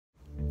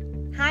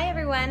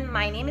everyone,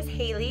 my name is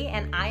Hayley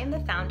and I am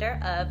the founder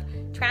of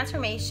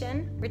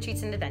Transformation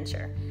Retreats and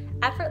Adventure.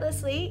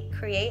 Effortlessly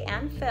create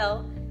and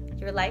fill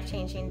your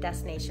life-changing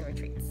destination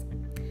retreats.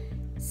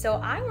 So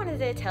I wanted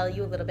to tell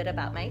you a little bit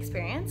about my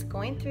experience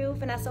going through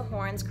Vanessa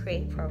Horn's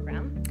Create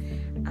program.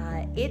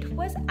 It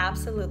was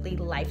absolutely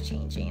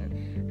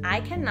life-changing.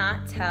 I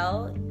cannot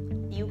tell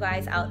you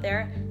guys out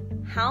there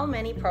how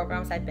many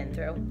programs I've been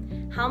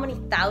through, how many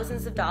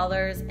thousands of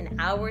dollars and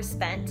hours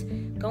spent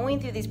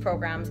going through these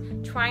programs,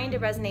 trying to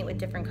resonate with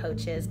different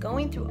coaches,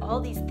 going through all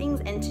these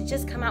things and to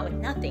just come out with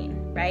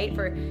nothing, right?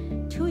 For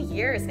 2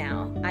 years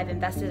now, I've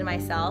invested in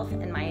myself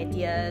and my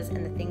ideas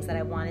and the things that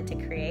I wanted to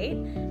create,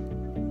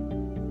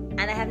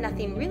 and I have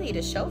nothing really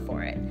to show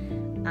for it.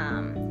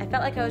 I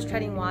felt like I was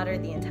treading water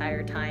the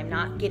entire time,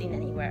 not getting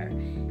anywhere.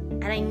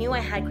 And I knew I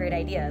had great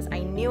ideas. I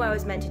knew I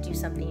was meant to do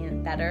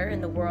something better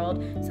in the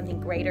world, something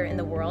greater in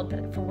the world,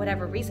 but for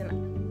whatever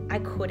reason, I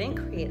couldn't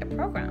create a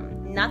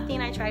program.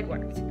 Nothing I tried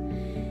worked.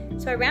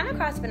 So I ran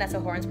across Vanessa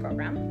Horn's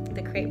program,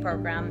 the Create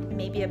program,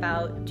 maybe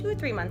about 2 or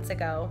 3 months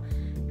ago.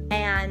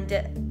 And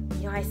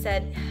I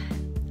said,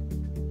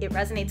 it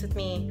resonates with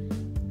me.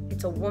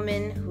 It's a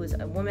woman who's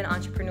a woman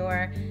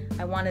entrepreneur.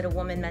 I wanted a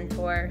woman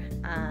mentor,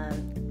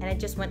 and I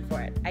just went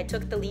for it. I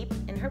took the leap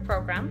in her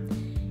program,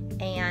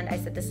 and I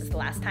said, this is the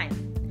last time.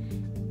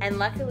 And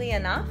luckily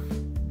enough,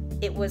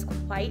 it was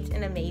quite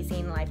an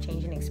amazing,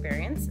 life-changing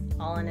experience,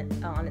 all on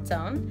its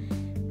own.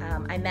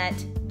 I met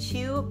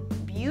 2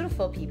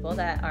 beautiful people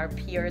that are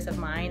peers of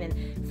mine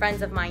and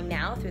friends of mine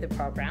now through the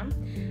program.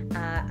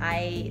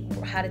 I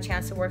had a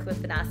chance to work with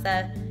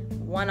Vanessa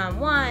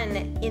one-on-one,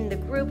 in the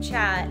group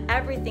chat,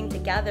 everything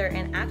together,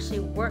 and actually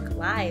work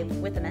live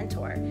with a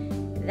mentor.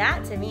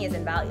 That to me is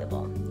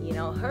invaluable.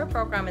 Her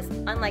program is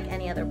unlike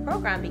any other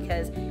program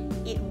because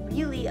it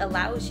really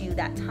allows you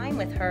that time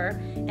with her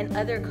and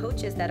other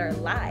coaches that are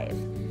live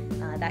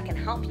that can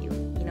help you.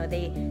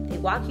 They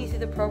walk you through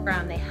the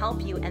program, they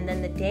help you, and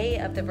then the day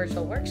of the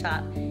virtual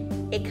workshop,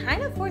 it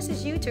kind of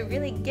forces you to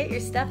really get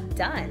your stuff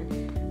done,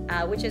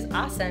 which is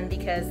awesome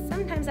because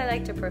sometimes I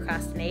like to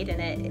procrastinate,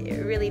 and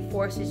it really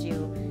forces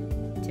you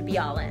to be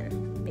all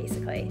in,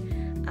 basically.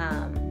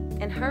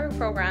 And her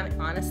program,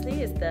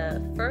 honestly, is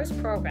the first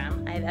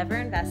program I've ever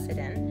invested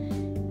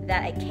in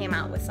that I came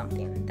out with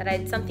something, that I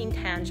had something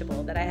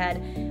tangible, that I had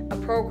a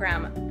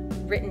program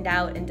written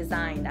out and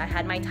designed. I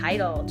had my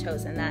title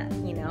chosen that,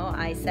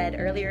 I said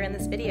earlier in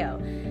this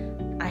video.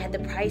 I had the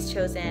price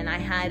chosen. I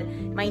had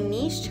my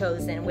niche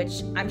chosen,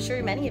 which I'm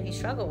sure many of you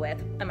struggle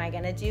with. Am I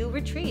going to do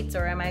retreats,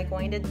 or am I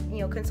going to,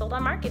 consult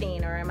on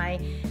marketing, or am I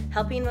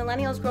helping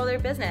millennials grow their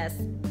business?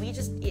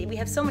 We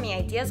have so many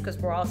ideas because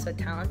we're all so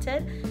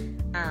talented.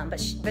 But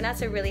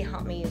Vanessa really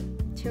helped me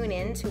tune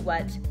in to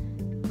what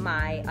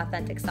my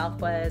authentic self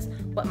was,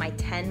 what my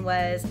 10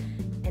 was,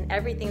 and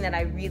everything that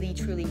I really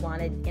truly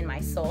wanted in my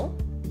soul.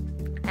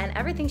 And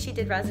everything she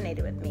did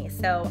resonated with me.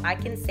 So I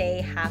can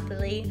say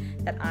happily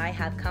that I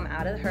have come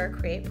out of her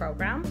Create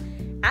program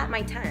at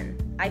my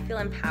 10. I feel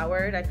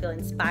empowered, I feel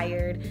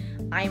inspired,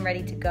 I am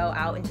ready to go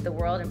out into the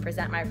world and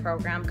present my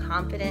program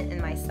confident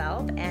in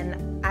myself,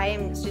 and I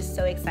am just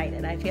so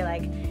excited. I feel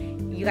like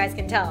you guys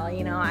can tell,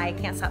 I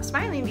can't stop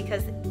smiling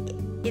because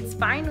it's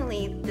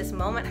finally, this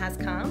moment has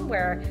come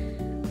where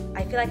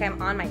I feel like I'm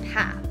on my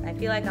path. I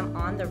feel like I'm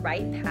on the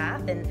right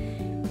path,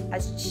 and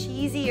as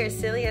cheesy or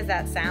silly as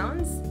that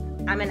sounds,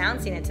 I'm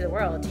announcing it to the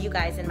world, to you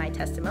guys in my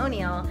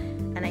testimonial,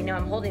 and I know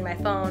I'm holding my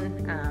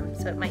phone,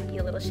 so it might be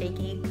a little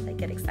shaky because I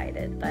get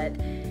excited, but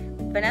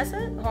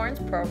Vanessa Horn's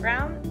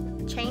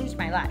program changed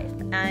my life,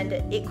 and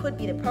it could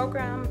be the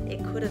program,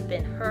 it could have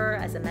been her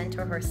as a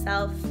mentor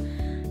herself,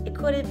 it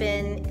could have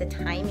been the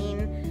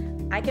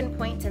timing. I can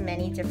point to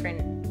many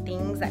different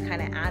things that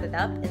kind of added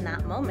up in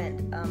that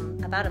moment.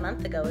 About a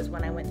month ago is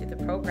when I went through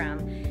the program,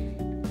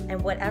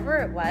 and whatever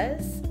it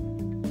was,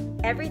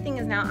 everything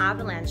is now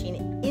avalanching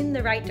in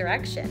the right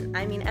direction.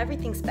 I mean,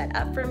 everything's sped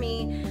up for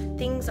me.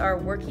 Things are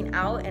working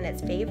out in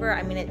its favor.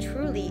 I mean, it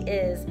truly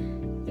is,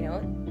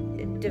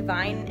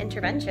 divine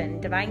intervention,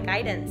 divine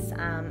guidance.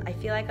 I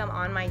feel like I'm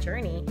on my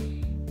journey,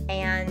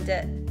 and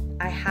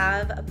I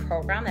have a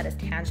program that is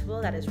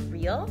tangible, that is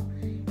real,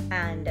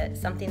 and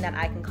something that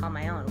I can call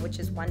my own, which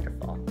is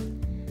wonderful.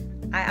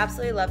 I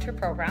absolutely loved her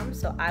program,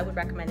 so I would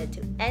recommend it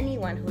to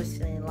anyone who is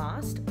feeling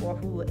lost or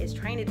who is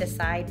trying to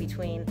decide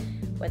between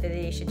whether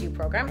they should do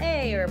program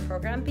A or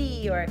program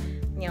B, or,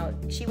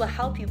 she will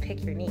help you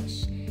pick your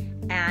niche.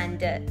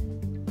 And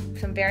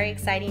some very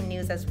exciting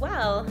news as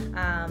well.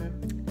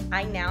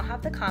 I now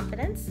have the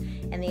confidence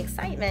and the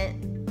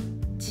excitement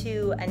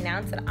to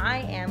announce that I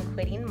am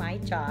quitting my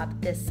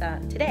job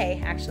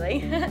today,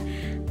 actually.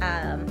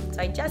 So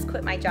I just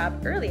quit my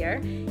job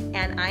earlier,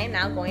 and I am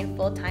now going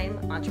full-time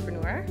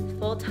entrepreneur,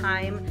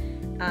 full-time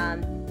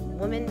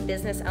woman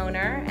business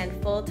owner, and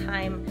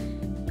full-time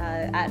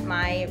at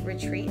my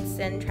retreats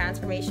and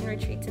transformation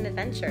retreats and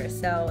adventures.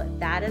 So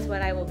that is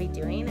what I will be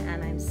doing,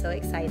 and I'm so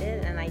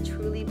excited, and I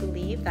truly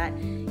believe that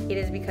it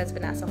is because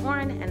Vanessa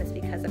Horn and it's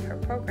because of her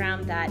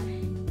program that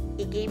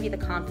it gave me the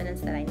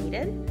confidence that I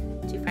needed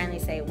to finally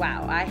say,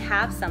 wow, I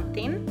have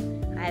something,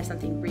 I have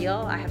something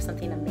real, I have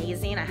something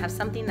amazing, I have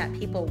something that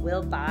people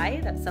will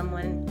buy, that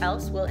someone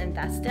else will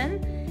invest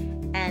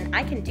in, and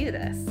I can do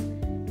this.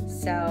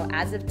 So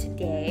as of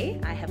today,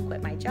 I have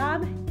quit my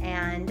job,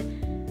 and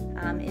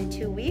in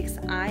 2 weeks,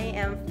 I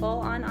am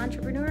full-on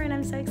entrepreneur, and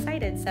I'm so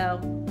excited.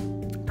 So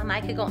I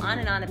could go on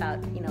and on about,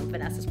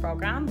 Vanessa's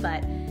program,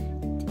 but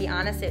to be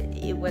honest,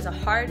 it was a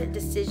hard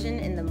decision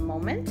in the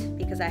moment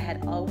because I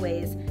had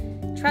always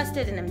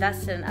trusted and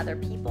invested in other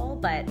people,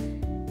 but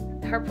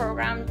her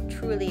program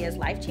truly is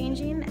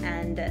life-changing,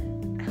 and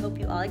I hope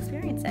you all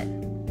experience it.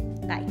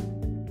 Bye.